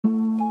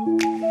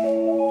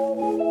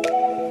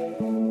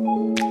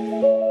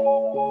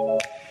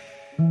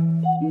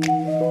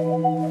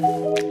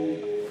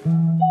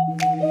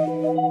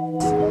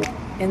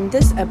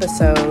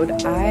episode,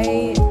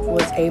 I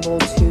was able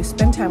to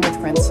spend time with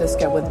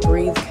Francisca with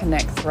Breathe,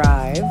 Connect,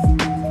 Thrive.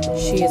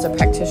 She is a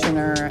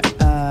practitioner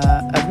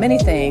of many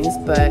things,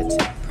 but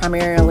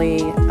primarily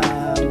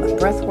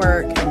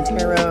breathwork and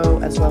tarot,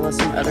 as well as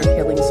some other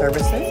healing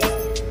services.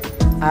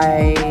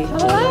 I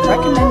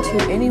recommend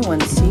to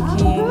anyone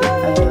seeking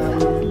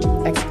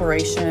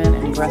exploration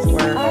and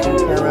breathwork and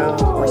tarot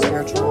or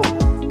spiritual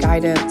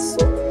guidance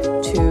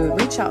to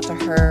reach out to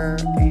her.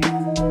 And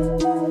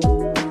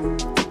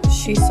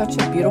she's such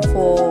a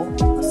beautiful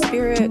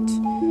spirit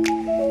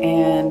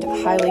and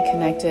highly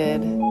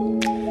connected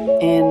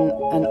in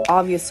an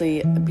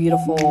obviously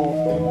beautiful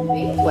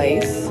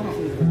place.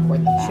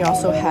 She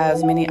also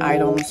has many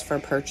items for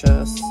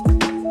purchase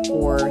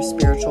for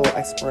spiritual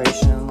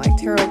exploration, like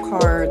tarot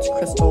cards,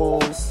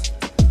 crystals,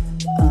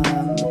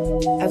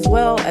 as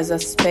well as a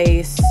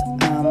space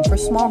for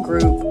small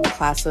group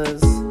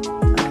classes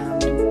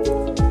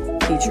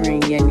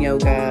featuring yin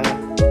yoga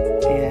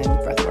and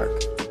breathwork.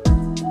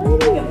 Oh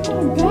gosh!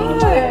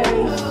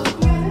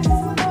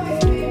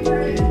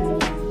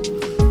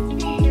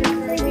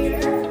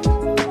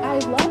 I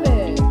love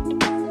it.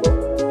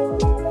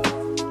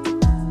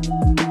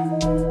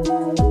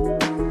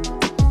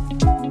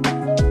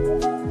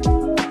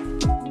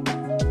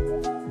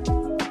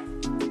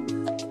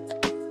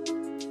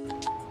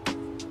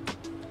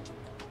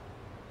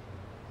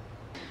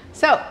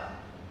 So,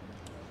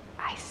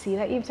 I see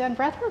that you've done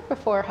breathwork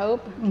before,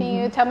 Hope. Can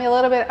you tell me a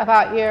little bit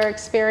about your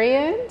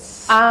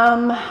experience?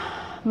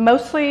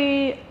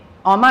 Mostly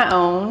on my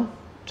own,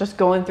 just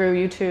going through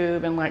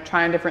YouTube and like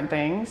trying different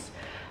things.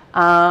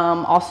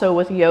 Also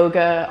with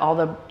yoga, all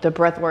the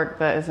breath work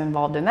that is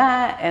involved in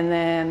that. And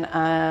then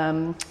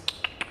a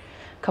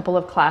couple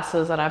of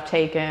classes that I've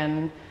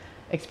taken,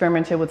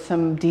 experimented with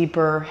some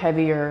deeper,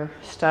 heavier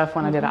stuff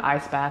when I did an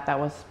ice bath. That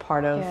was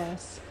part of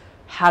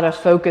how to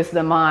focus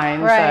the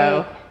mind.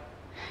 Right.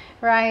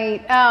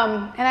 Right.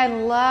 And I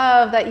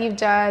love that you've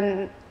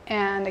done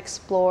and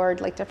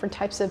explored like different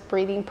types of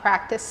breathing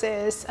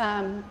practices.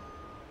 And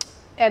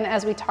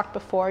as we talked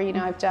before,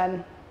 I've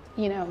done,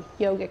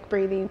 yogic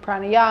breathing,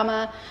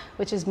 pranayama,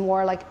 which is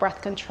more like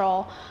breath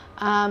control.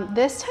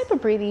 This type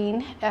of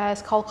breathing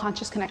is called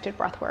conscious connected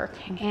breath work.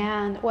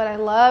 And what I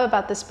love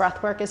about this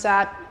breath work is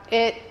that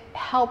it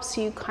helps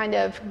you kind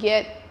of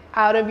get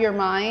out of your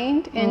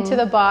mind into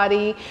the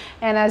body,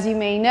 and as you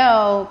may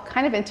know,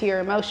 kind of into your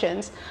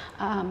emotions.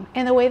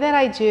 And the way that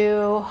I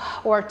do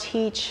or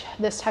teach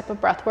this type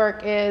of breath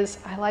work is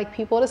I like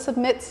people to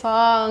submit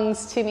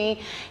songs to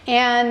me,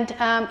 and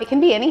it can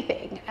be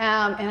anything.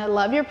 And I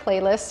love your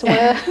playlist.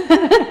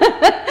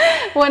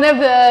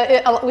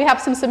 We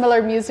have some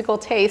similar musical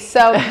tastes.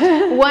 So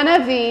one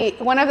of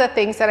the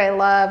things that I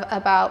love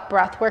about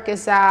breath work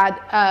is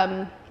that,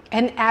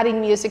 and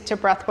adding music to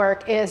breath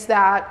work, is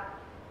that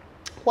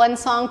one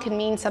song can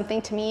mean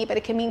something to me, but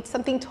it can mean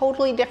something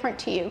totally different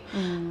to you.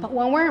 But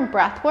when we're in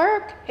breath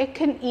work, it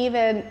can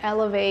even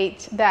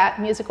elevate that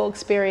musical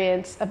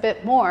experience a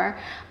bit more,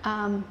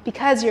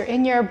 because you're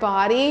in your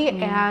body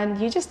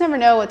and you just never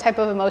know what type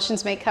of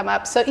emotions may come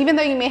up. So even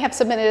though you may have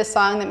submitted a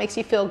song that makes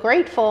you feel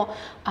grateful,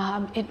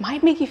 it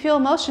might make you feel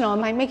emotional.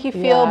 It might make you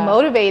feel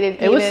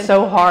motivated. It was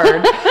so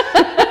hard.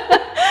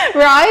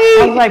 Right?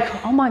 I was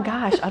like, oh my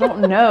gosh, I don't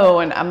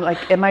know. And I'm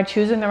like, am I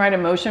choosing the right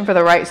emotion for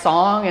the right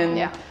song?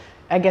 And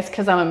I guess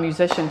because I'm a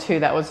musician too,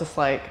 that was just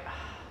like,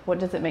 what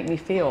does it make me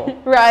feel?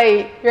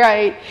 Right.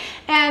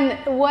 And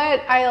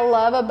what I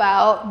love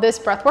about this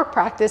breathwork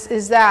practice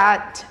is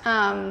that,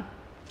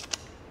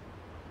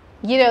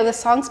 the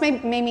songs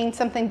may mean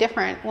something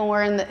different when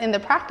we're in the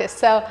practice.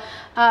 So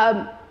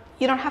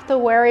you don't have to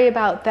worry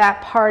about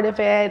that part of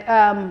it.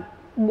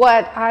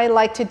 What I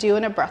like to do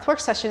in a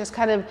breathwork session is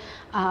kind of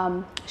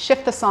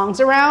shift the songs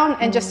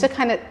around and just to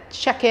kind of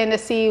check in to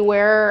see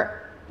where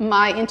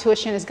my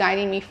intuition is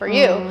guiding me for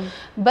you.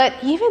 But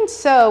even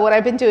so, what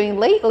I've been doing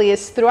lately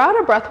is throughout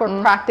a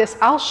breathwork practice,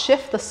 I'll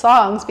shift the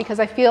songs because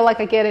I feel like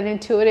I get an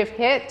intuitive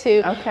hit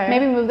to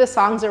maybe move the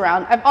songs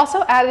around. I've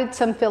also added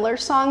some filler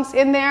songs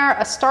in there,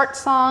 a start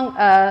song,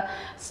 a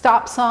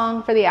stop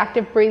song for the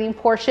active breathing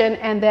portion,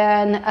 and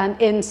then an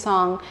end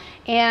song.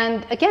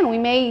 And again, we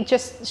may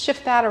just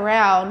shift that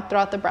around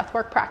throughout the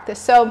breathwork practice.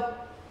 So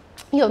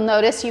you'll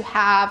notice you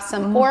have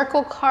some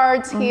oracle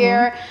cards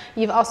here.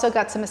 You've also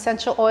got some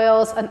essential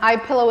oils, an eye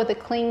pillow with a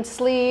clean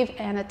sleeve,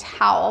 and a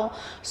towel.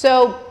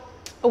 So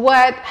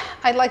what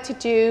I'd like to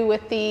do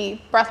with the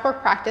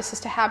breathwork practice is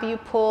to have you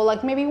pull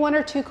like maybe 1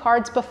 or 2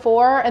 cards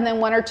before and then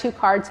 1 or 2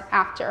 cards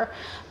after.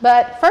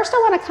 But first I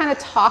want to kind of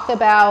talk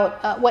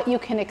about what you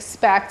can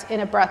expect in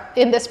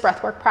this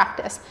breathwork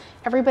practice.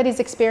 Everybody's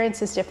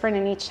experience is different,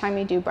 and each time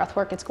you do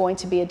breathwork, it's going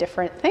to be a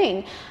different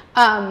thing.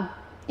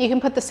 You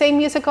can put the same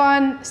music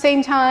on,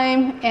 same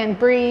time, and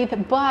breathe,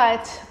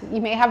 but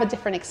you may have a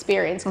different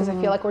experience because I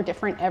feel like we're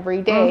different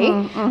every day,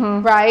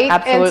 right?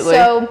 Absolutely.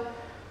 And so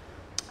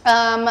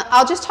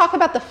I'll just talk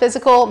about the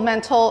physical,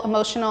 mental,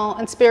 emotional,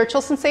 and spiritual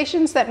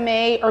sensations that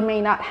may or may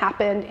not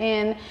happen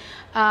in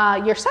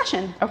your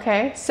session.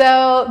 Okay.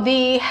 So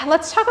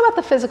let's talk about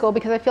the physical,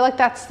 because I feel like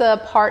that's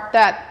the part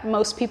that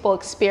most people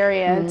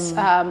experience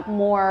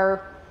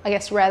more, I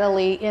guess,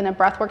 readily in a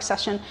breathwork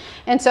session.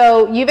 And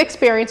so you've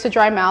experienced a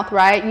dry mouth,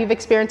 right? You've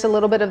experienced a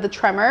little bit of the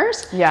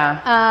tremors.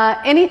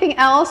 Yeah. Anything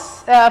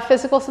else,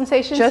 physical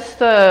sensations? Just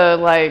the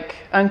like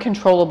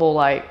uncontrollable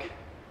like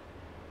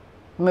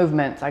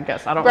movements, I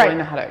guess. I don't really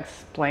know how to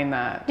explain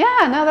that.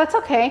 Yeah, no, that's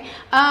okay.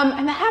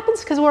 And that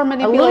happens because we're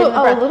manipulating the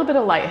breath. A little bit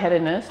of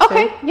lightheadedness.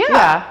 Okay, too.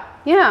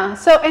 Yeah.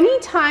 So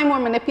anytime we're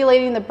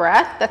manipulating the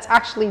breath, that's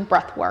actually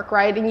breath work,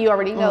 right? And you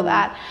already know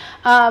that.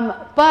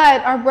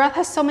 But our breath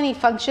has so many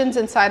functions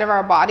inside of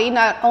our body.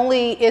 Not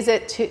only is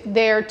it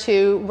there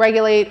to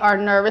regulate our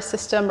nervous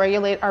system,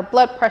 regulate our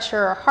blood pressure,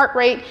 our heart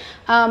rate,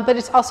 but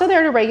it's also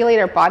there to regulate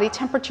our body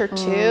temperature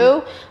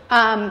too.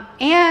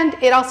 And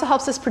it also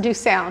helps us produce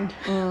sound,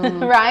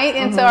 right?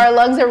 And so our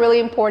lungs are really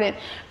important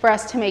for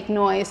us to make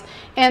noise.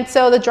 And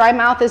so the dry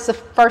mouth is the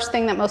first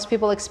thing that most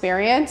people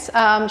experience.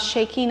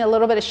 Shaking, a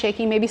little bit of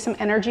shaking, maybe some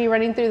energy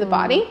running through the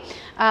body,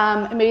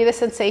 maybe the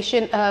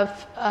sensation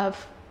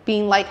of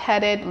being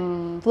lightheaded,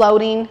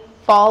 floating,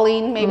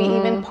 falling, maybe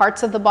even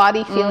parts of the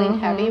body feeling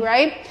heavy,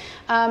 right?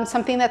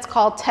 Something that's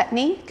called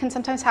tetany can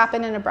sometimes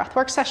happen in a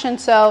breathwork session.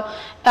 So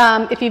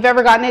if you've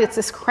ever gotten it, it's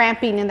this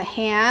cramping in the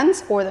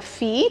hands or the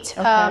feet.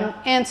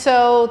 And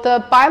so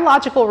the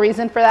biological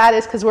reason for that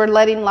is because we're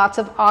letting lots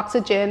of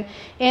oxygen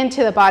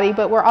into the body,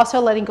 but we're also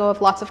letting go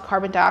of lots of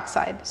carbon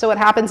dioxide. So what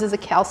happens is the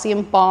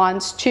calcium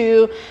bonds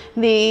to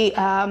the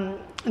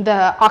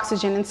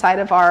oxygen inside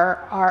of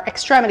our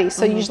extremities.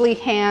 So usually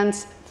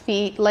hands,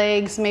 feet,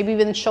 legs, maybe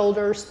even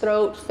shoulders,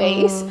 throat,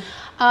 face.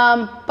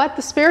 But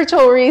the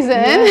spiritual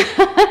reason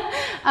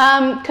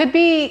could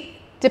be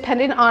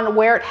dependent on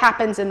where it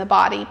happens in the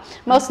body.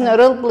 Most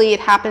notably, it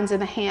happens in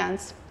the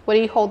hands. What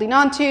are you holding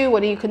on to?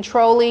 What are you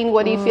controlling?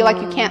 What do you feel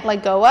like you can't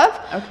let go of?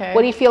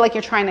 What do you feel like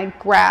you're trying to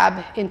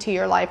grab into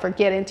your life or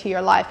get into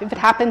your life? If it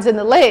happens in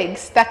the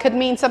legs, that could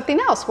mean something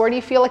else. Where do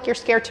you feel like you're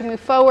scared to move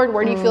forward?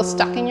 Where do you feel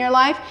stuck in your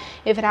life?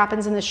 If it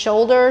happens in the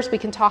shoulders, we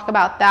can talk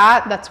about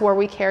that. That's where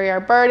we carry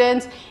our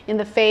burdens, in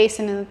the face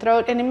and in the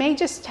throat. And it may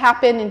just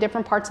happen in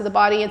different parts of the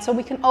body. And so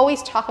we can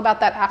always talk about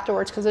that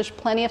afterwards, because there's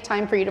plenty of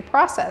time for you to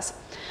process.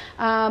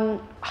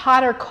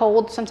 Hot or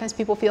cold, sometimes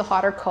people feel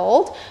hot or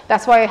cold.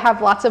 That's why I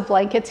have lots of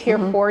blankets here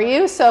for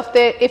you. So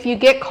if you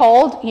get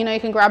cold, you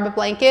can grab a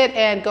blanket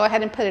and go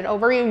ahead and put it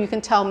over you. You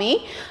can tell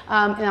me,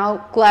 and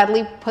I'll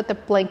gladly put the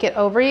blanket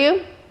over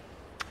you.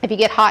 If you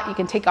get hot, you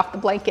can take off the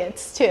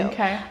blankets too.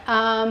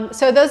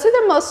 So those are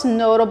the most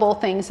notable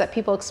things that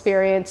people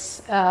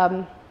experience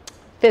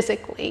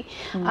physically.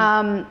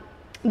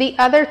 The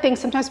other thing,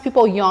 sometimes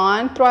people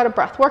yawn throughout a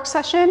breathwork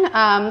session.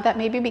 That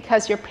may be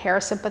because your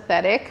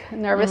parasympathetic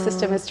nervous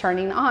system is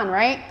turning on,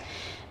 right?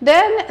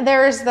 Then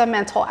there's the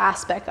mental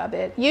aspect of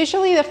it.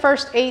 Usually the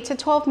first 8 to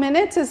 12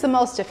 minutes is the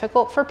most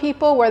difficult for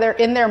people, where they're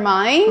in their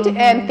mind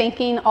and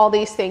thinking all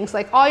these things,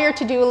 like all your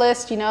to-do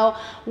list, did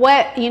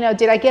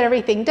I get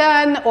everything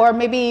done? Or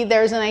maybe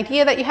there's an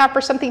idea that you have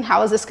for something.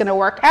 How is this going to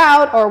work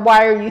out? Or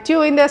why are you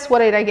doing this? What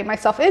did I get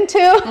myself into?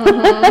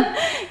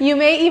 You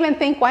may even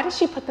think, why did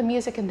she put the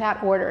music in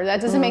that order?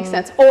 That doesn't make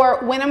sense.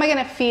 Or when am I going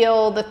to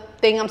feel the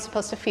thing I'm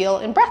supposed to feel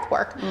in breath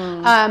work?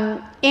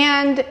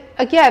 And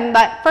again,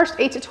 that first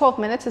 8 to 12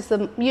 minutes is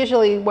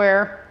usually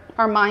where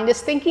our mind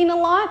is thinking a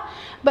lot.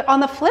 But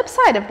on the flip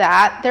side of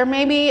that, there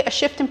may be a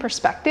shift in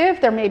perspective.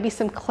 There may be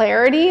some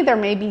clarity. There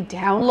may be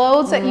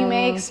downloads that you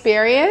may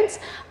experience.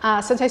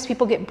 Sometimes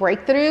people get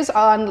breakthroughs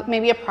on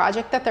maybe a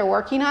project that they're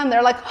working on.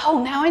 They're like,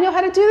 oh, now I know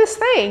how to do this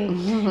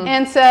thing.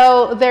 And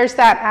so there's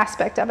that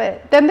aspect of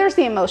it. Then there's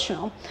the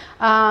emotional.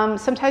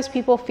 Sometimes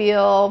people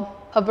feel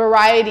a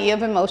variety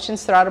of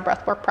emotions throughout a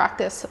breathwork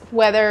practice,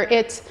 whether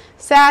it's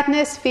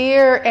sadness,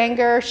 fear,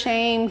 anger,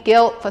 shame,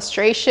 guilt,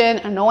 frustration,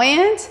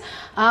 annoyance,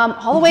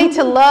 all the way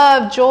to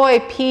love, joy,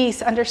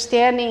 peace,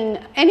 understanding,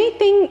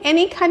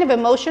 any kind of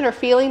emotion or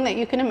feeling that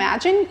you can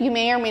imagine. You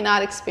may or may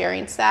not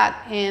experience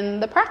that in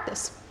the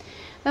practice.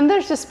 Then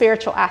there's the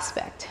spiritual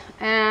aspect.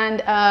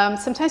 And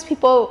sometimes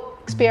people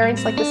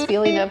experience like this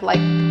feeling of like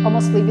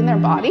almost leaving their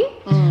body.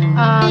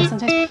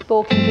 Sometimes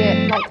people can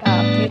get like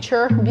a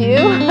future view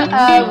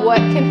of what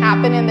can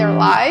happen in their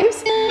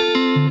lives.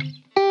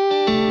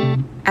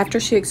 After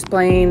she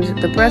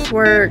explained the breath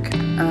work,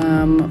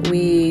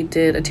 we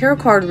did a tarot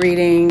card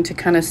reading to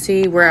kind of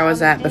see where I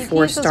was at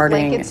before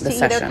starting the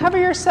session. Either cover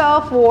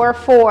yourself or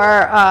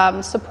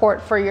for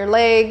support for your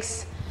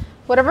legs,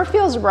 whatever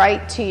feels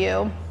right to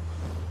you.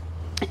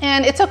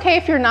 And it's okay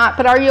if you're not,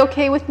 but are you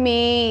okay with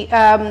me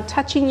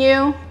touching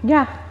you?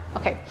 Yeah.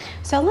 Okay,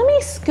 so let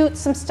me scoot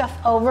some stuff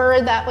over,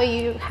 that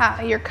way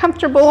you're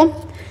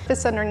comfortable.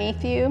 This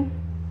underneath you.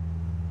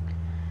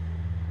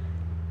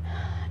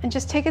 And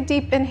just take a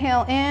deep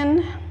inhale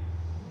in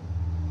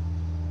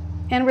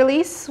and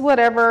release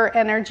whatever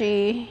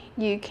energy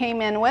you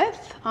came in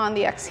with on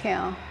the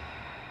exhale.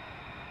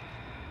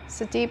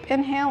 So deep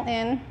inhale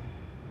in,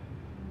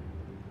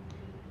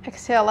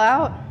 exhale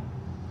out.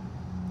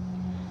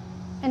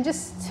 And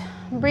just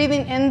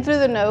Breathing in through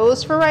the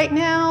nose for right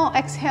now,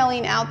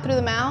 exhaling out through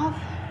the mouth.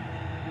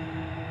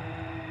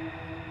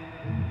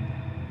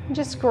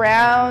 Just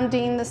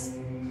grounding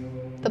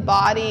the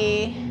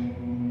body.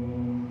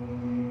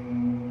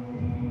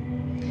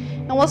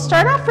 And we'll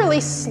start off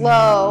really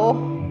slow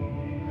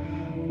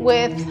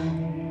with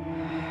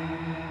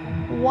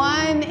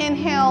one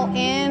inhale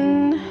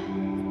in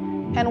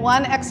and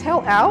one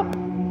exhale out.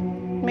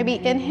 Maybe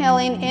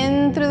inhaling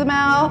in through the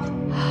mouth,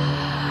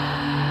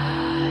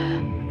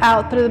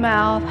 out through the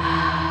mouth.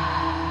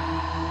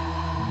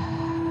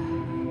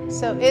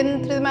 So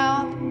in through the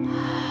mouth,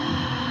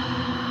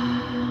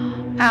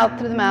 out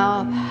through the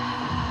mouth.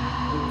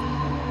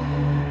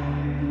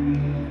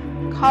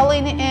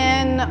 Calling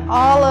in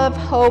all of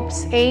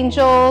hope's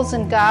angels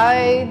and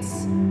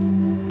guides.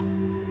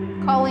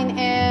 Calling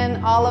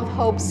in all of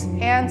hope's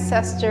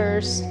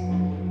ancestors,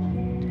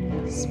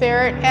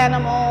 spirit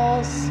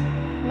animals,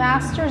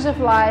 masters of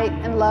light,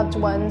 and loved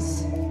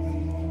ones,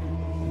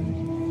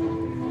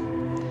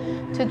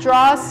 to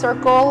draw a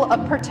circle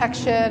of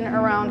protection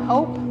around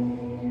hope.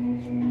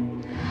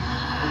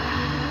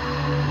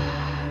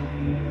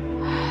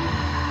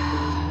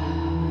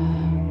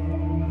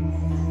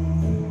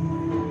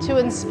 To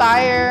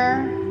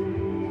inspire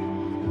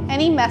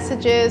any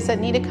messages that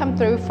need to come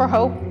through for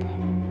hope,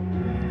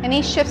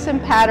 any shifts in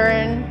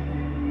pattern,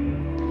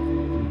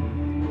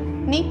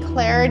 any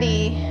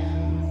clarity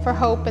for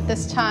hope at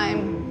this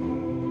time.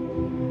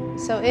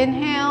 So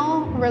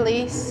inhale,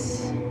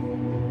 release.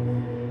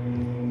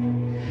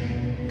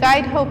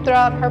 Guide hope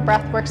throughout her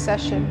breathwork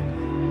session.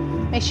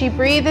 May she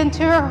breathe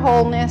into her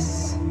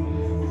wholeness.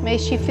 May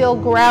she feel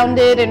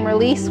grounded and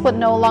release what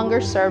no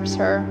longer serves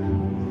her.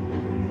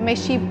 May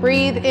she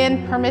breathe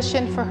in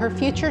permission for her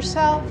future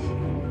self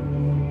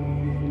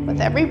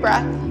with every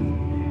breath.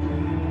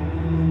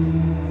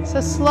 So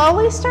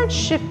slowly start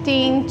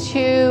shifting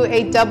to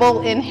a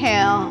double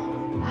inhale.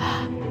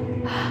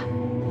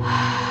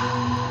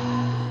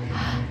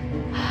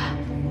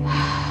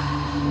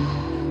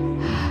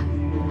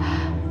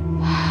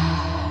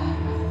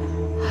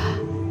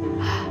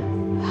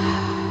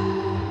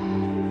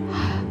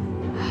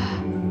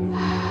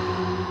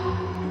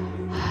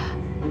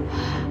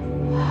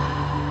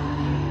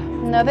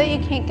 Know that you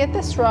can't get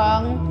this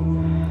wrong.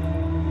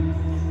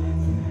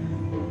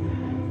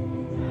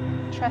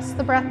 Trust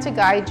the breath to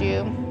guide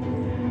you.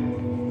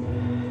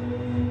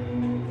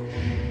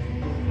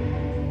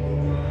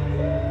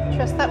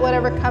 Trust that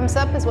whatever comes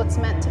up is what's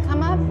meant to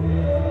come up.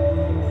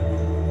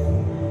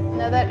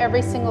 Know that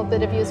every single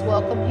bit of you is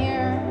welcome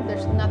here.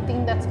 There's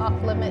nothing that's off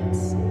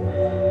limits.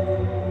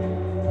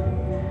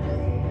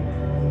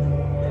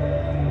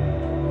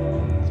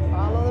 Just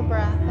follow the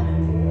breath.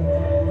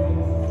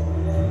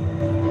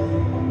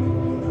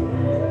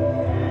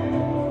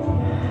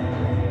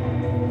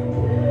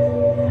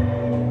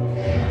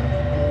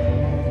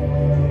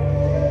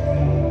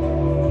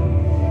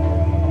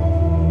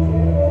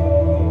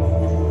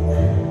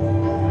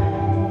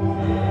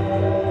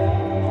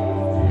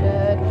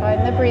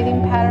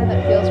 Breathing pattern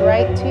that feels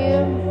right to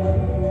you.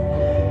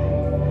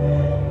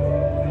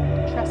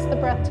 Trust the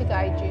breath to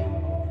guide you.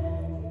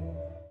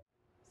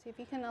 See if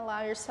you can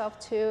allow yourself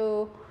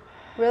to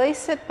really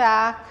sit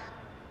back,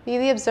 be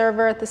the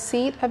observer at the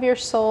seat of your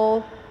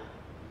soul.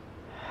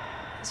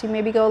 As you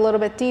maybe go a little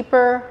bit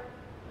deeper.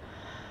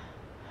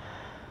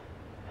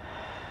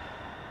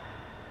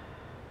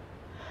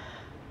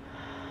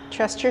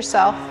 Trust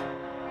yourself.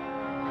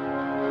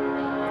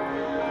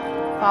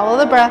 Follow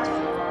the breath.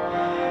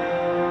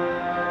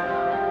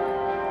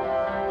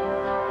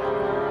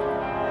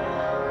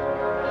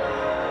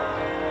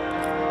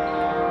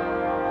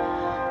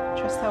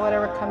 That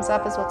whatever comes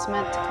up is what's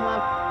meant to come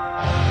up.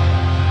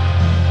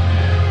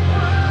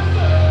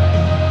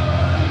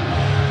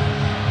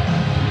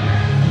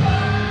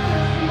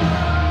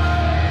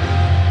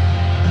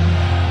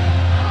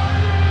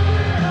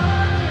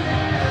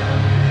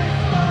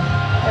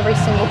 Every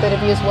single bit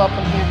of you is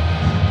welcome here.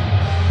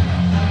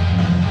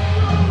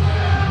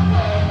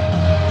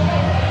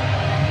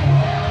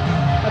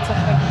 That's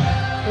okay.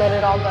 Let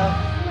it all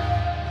go.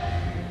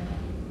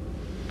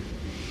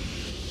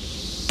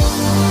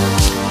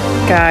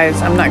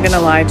 Guys, I'm not gonna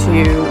lie to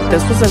you,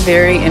 this was a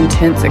very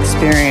intense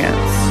experience.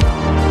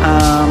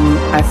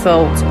 I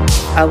felt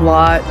a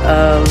lot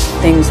of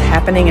things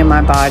happening in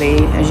my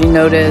body. As you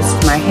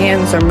noticed, my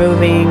hands are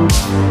moving,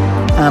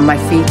 my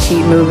feet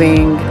keep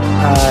moving.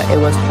 It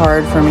was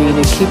hard for me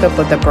to keep up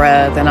with the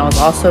breath, and I was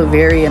also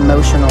very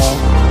emotional.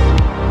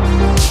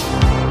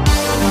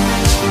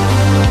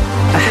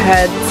 I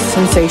had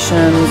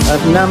sensations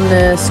of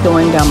numbness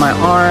going down my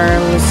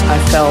arms. I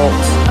felt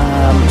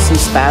some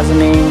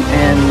spasming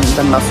in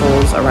the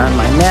muscles around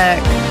my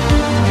neck.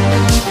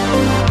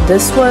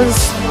 This was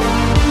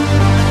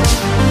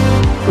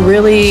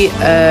really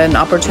an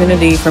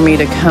opportunity for me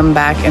to come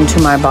back into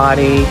my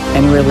body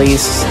and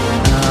release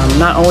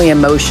not only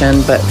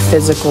emotion but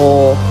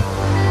physical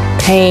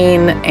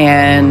pain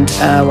and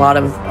a lot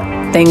of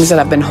things that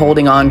I've been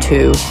holding on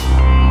to.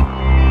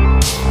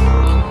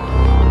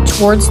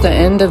 Towards the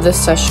end of this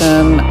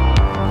session,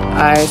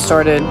 I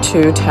started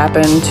to tap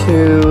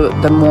into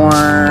the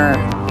more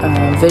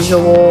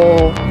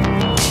visual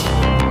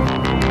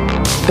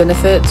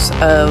benefits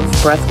of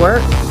breath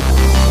work.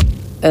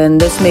 And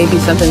this may be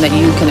something that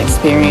you can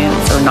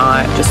experience or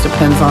not, just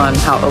depends on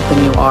how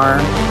open you are.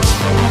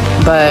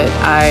 But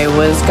I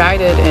was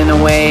guided in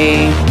a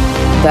way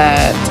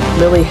that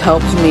really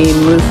helped me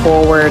move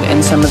forward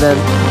in some of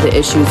the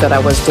issues that I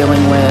was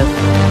dealing with,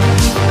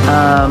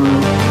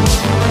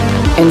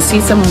 and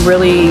see some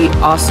really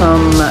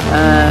awesome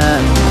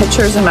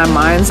pictures in my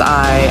mind's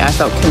eye. I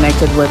felt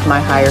connected with my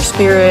higher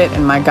spirit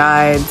and my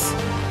guides,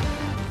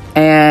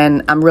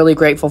 and I'm really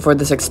grateful for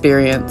this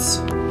experience.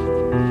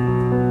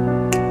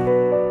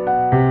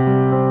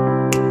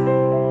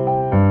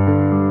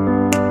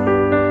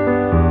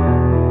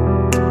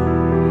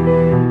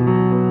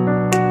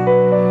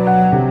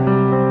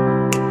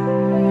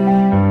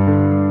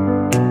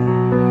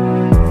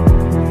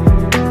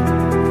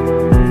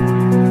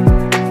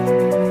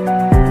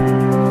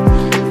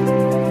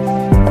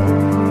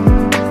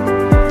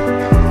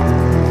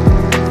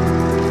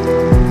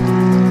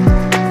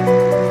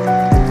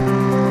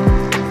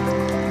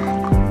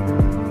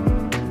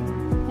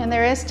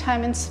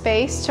 Time and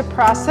space to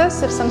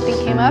process if something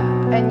came up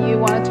and you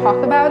want to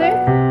talk about it?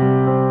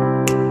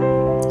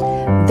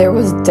 There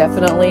was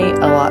definitely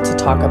a lot to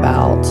talk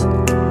about.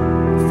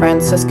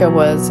 Francisca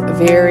was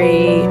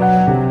very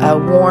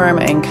warm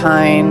and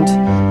kind.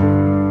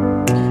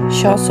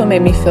 She also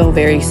made me feel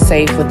very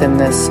safe within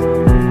this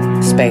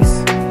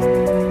space.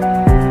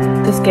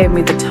 This gave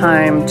me the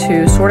time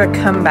to sort of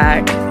come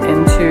back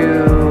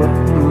into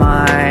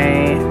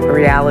my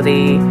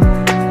reality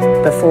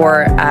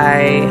before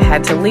I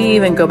had to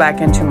leave and go back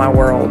into my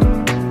world.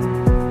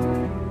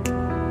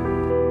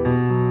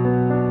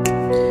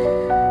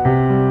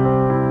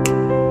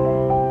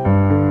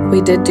 We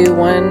did do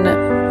one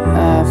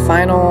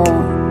final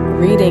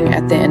reading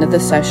at the end of the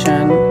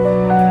session,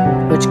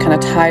 which kind of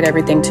tied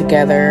everything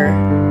together.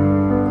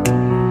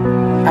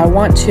 I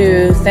want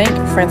to thank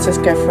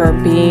Francisca for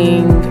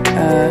being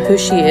who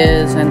she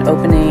is and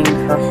opening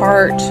her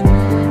heart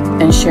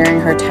and sharing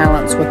her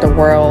talents with the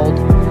world.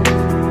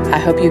 I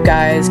hope you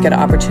guys get an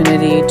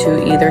opportunity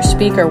to either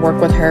speak or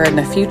work with her in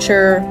the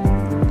future.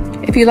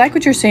 If you like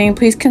what you're seeing,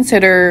 please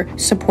consider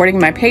supporting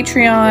my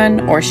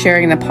Patreon or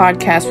sharing the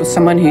podcast with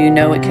someone who you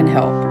know it can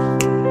help.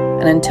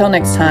 And until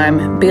next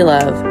time, be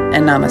love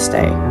and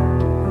namaste.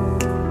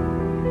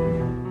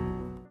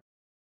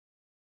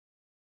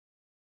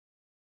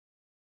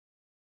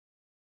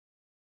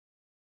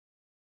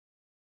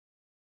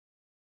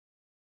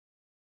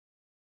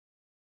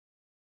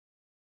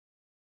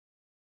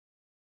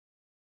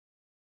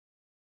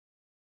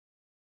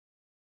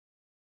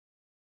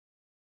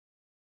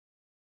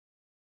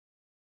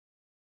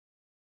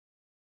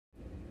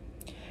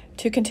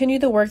 To continue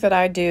the work that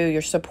I do,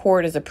 your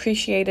support is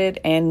appreciated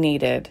and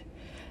needed.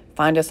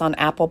 Find us on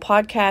Apple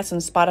Podcasts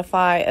and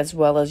Spotify, as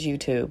well as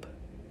YouTube.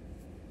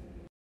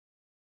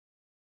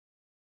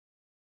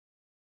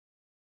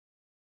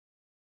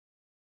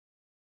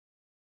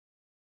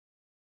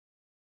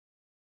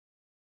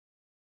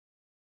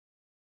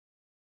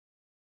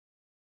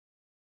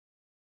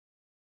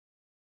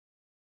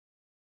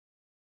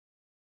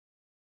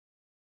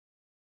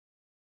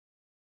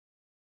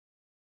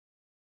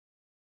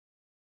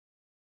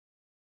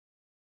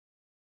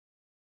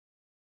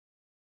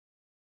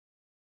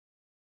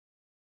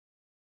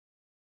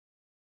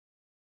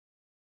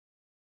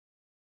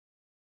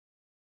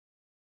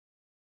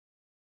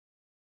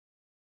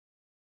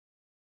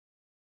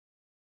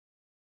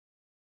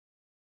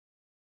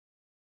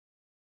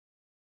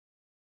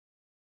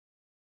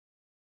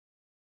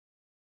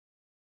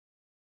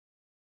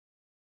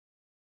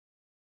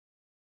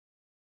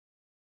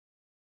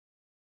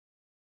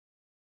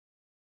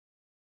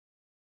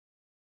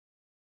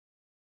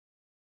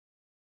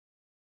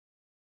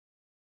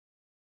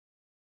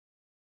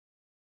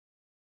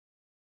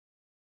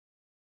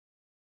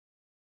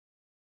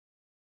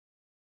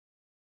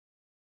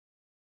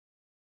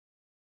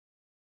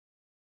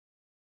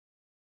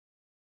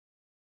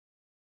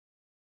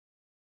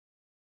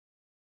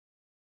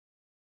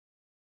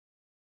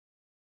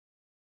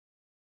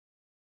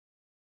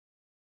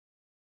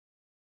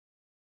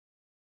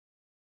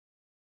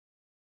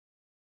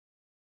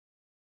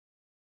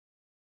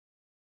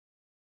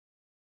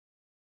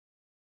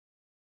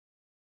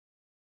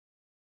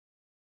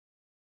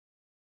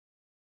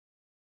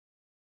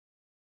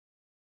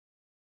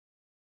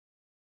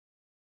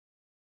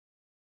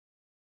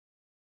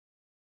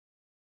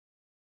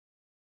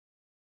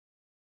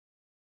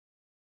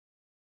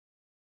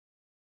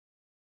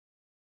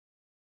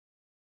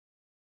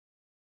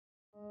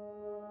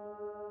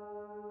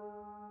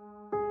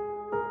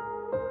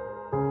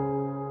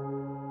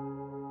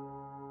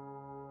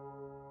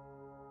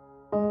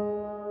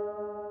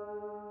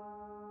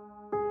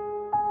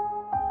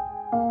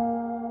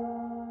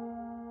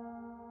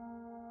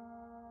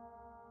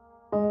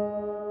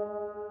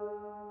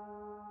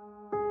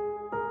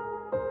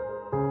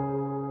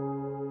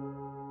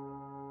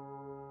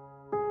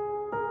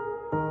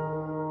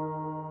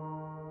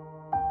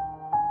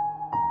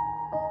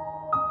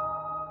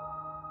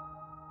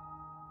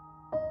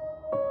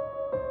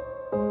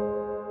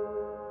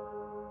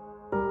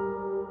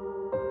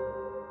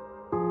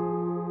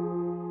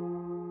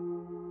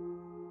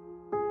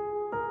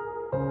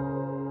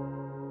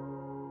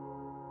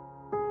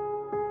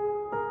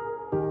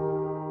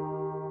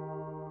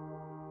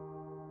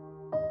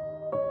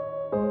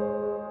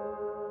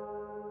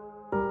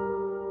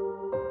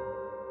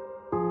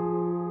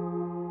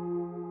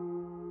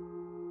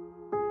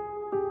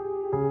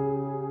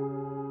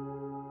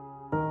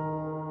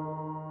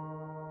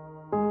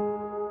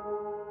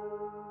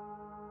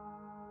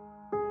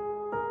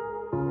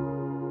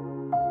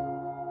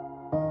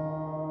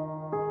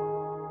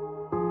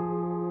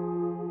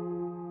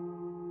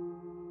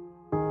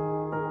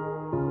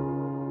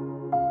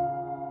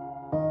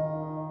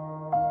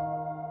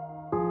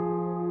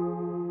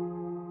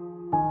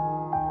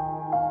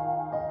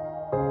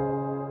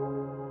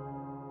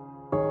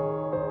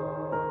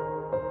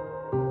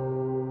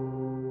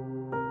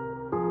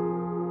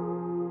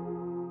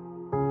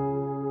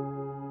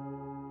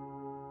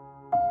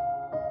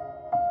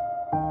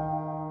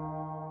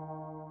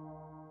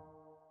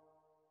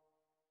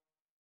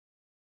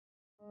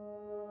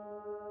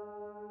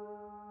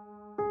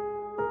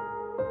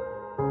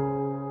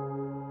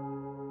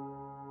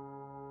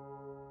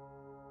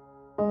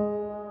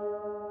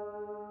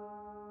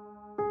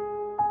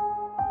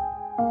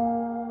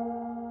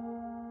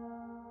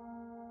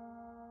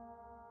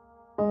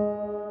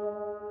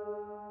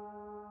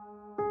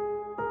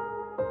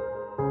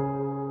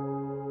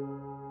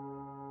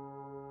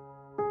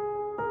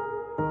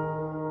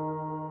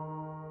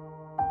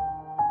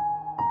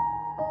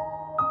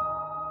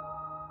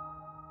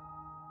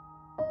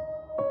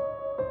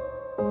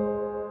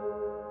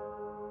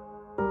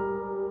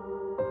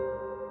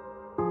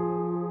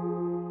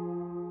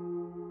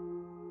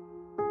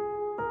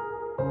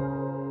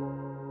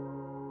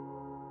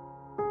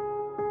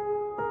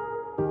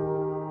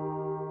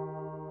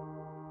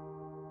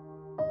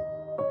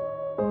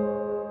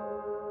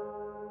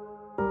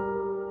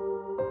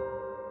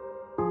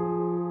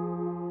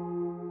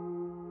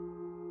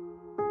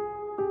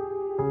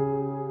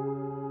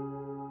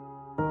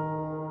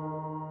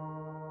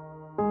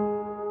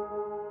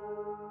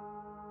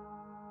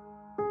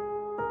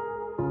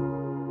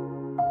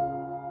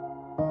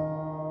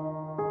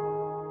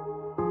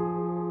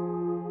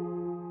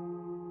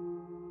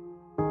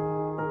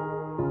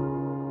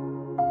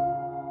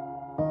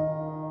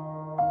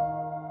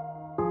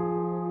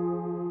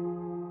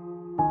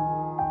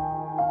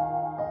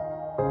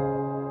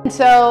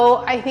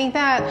 So I think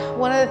that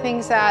one of the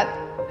things that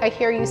I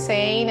hear you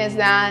saying is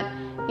that,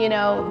 you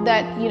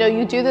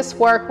do this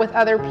work with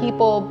other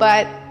people,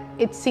 but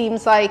it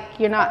seems like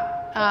you're not,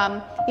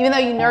 even though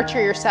you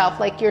nurture yourself,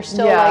 like you're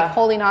still like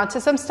holding on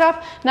to some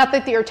stuff. Not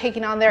that you're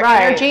taking on their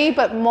energy,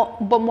 but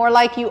more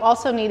like you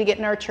also need to get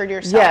nurtured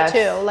yourself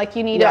too. Like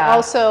you need to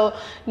also,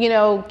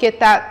 get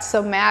that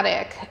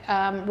somatic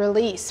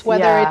release,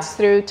 whether it's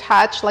through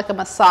touch, like a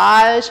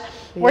massage,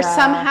 or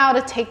somehow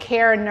to take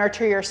care and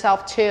nurture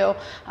yourself too.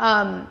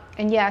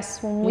 And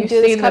yes, when we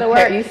do this kind of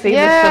work, you see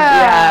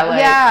I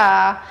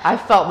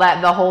felt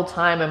that the whole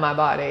time in my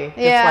body. It's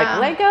like,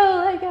 let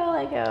go, let go,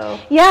 let go.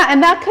 Yeah,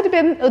 and that could have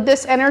been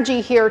this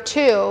energy here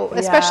too,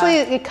 especially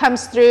it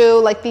comes through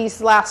like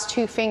these last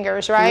two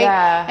fingers, right?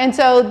 Yeah. And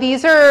so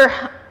these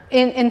are,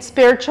 in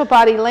spiritual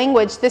body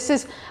language, this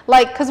is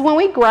like, because when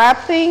we grab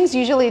things,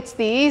 usually it's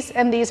these,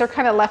 and these are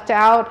kind of left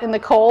out in the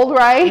cold,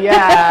 right?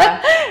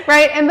 Yeah.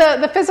 Right, and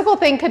the physical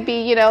thing could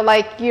be,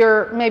 like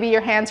maybe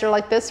your hands are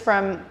like this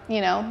from,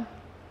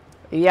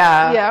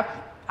 Yeah.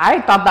 I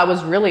thought that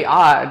was really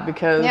odd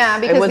because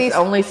it was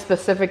only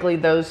specifically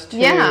those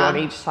two on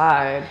each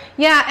side.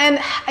 Yeah, and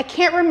I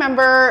can't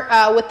remember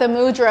with the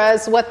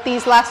mudras what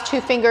these last two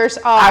fingers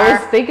are. I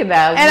was thinking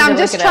that. And I'm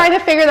just trying to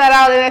figure that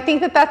out. And I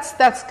think that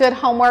that's good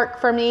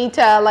homework for me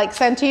to like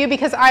send to you,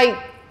 because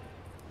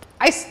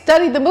I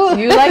studied the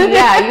mudras.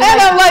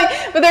 And I'm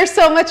like, but there's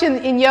so much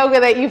in yoga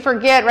that you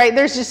forget, right?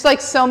 There's just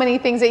like so many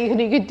things that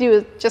you could do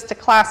with just a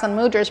class on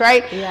mudras,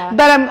 right? Yeah.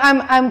 But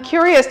I'm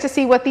curious to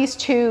see what these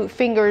two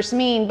fingers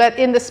mean. But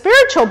in the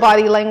spiritual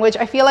body language,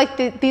 I feel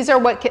like these are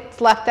what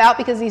gets left out,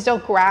 because these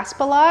don't grasp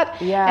a lot.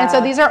 Yeah. And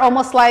so these are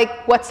almost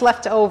like what's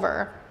left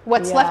over.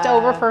 What's left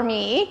over for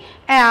me.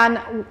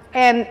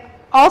 And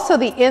also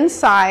the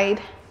inside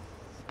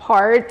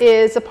part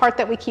is a part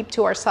that we keep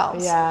to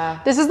ourselves.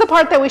 Yeah. This is the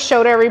part that we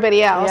show to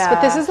everybody else,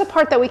 but this is the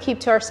part that we keep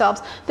to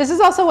ourselves. This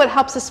is also what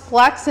helps us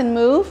flex and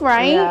move,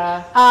 right?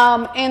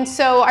 Yeah. And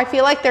so I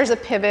feel like there's a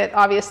pivot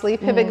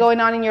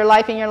going on in your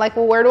life, and you're like,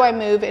 well, where do I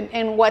move,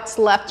 and what's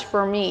left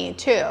for me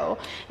too?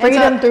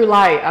 Freedom through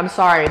light. I'm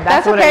sorry.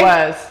 That's what it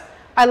was.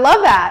 I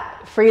love that.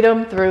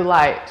 Freedom through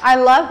light. I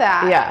love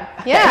that.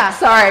 Yeah.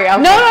 Sorry.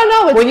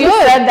 No. It's when you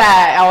said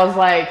that, I was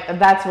like,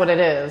 that's what it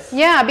is.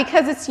 Yeah,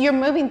 because you're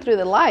moving through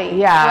the light.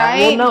 Yeah.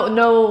 Right? Well,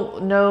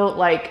 no.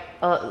 Like,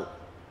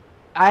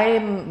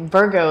 I'm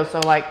Virgo,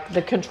 so like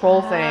the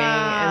control thing,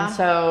 and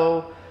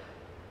so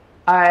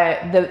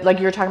like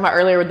you were talking about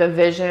earlier with the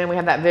vision. We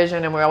have that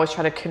vision, and we always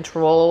try to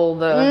control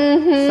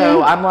the.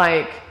 So I'm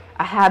like,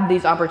 I have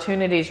these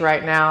opportunities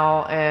right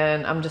now,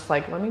 and I'm just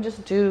like, let me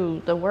just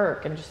do the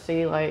work and just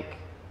see like.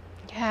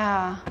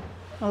 Yeah,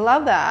 I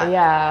love that.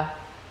 Yeah.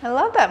 I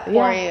love that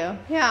for you.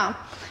 Yeah.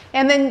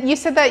 And then you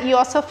said that you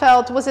also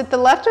felt, was it the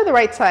left or the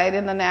right side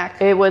in the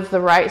neck? It was the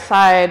right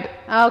side.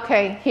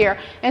 Okay, here.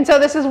 And so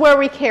this is where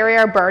we carry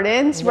our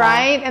burdens,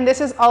 right? And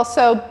this is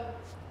also,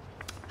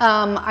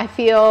 I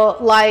feel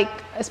like,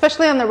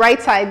 especially on the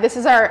right side, this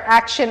is our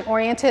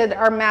action-oriented,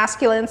 our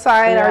masculine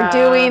side, our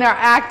doing, our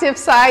active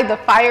side, the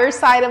fire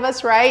side of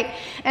us, right?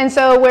 And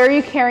so where are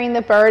you carrying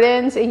the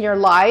burdens in your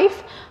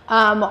life?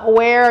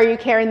 Where are you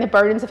carrying the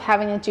burdens of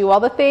having to do all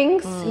the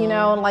things,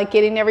 like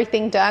getting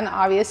everything done,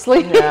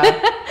 obviously. Yeah.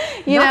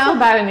 Not so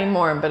bad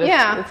anymore, but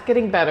it's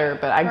getting better,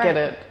 but I get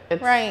it.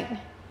 It's, right.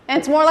 And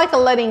it's more like a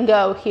letting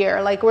go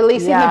here, like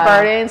releasing the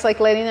burdens, like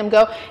letting them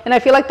go. And I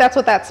feel like that's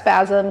what that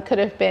spasm could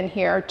have been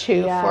here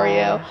too for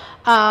you.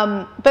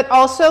 But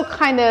also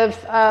kind of,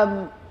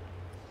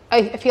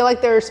 I feel like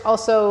there's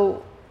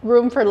also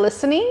room for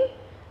listening.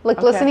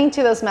 Like listening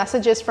to those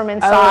messages from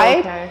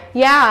inside.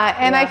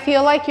 And I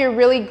feel like you're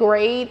really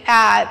great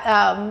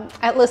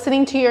at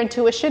listening to your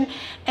intuition.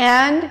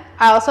 And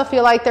I also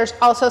feel like there's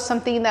also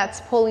something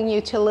that's pulling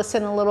you to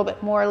listen a little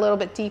bit more, a little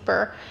bit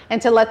deeper,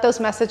 and to let those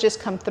messages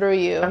come through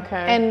you.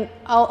 And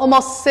I'll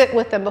almost sit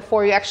with them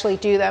before you actually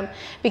do them,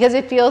 because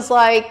it feels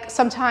like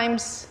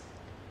sometimes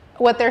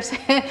what they're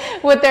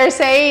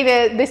saying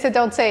is, they said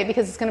don't say it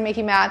because it's going to make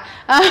you mad.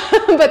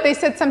 But they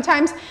said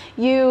sometimes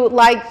you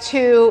like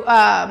to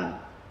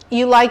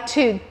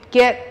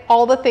get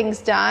all the things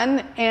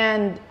done,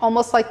 and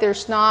almost like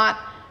there's not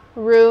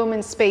room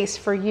and space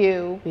for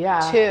you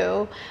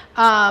too.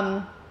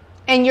 And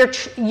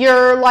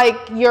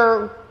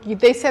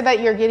they said that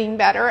you're getting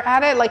better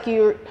at it. Like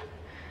you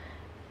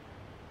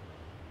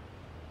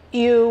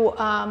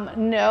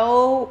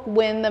know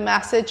when the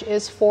message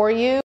is for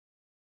you,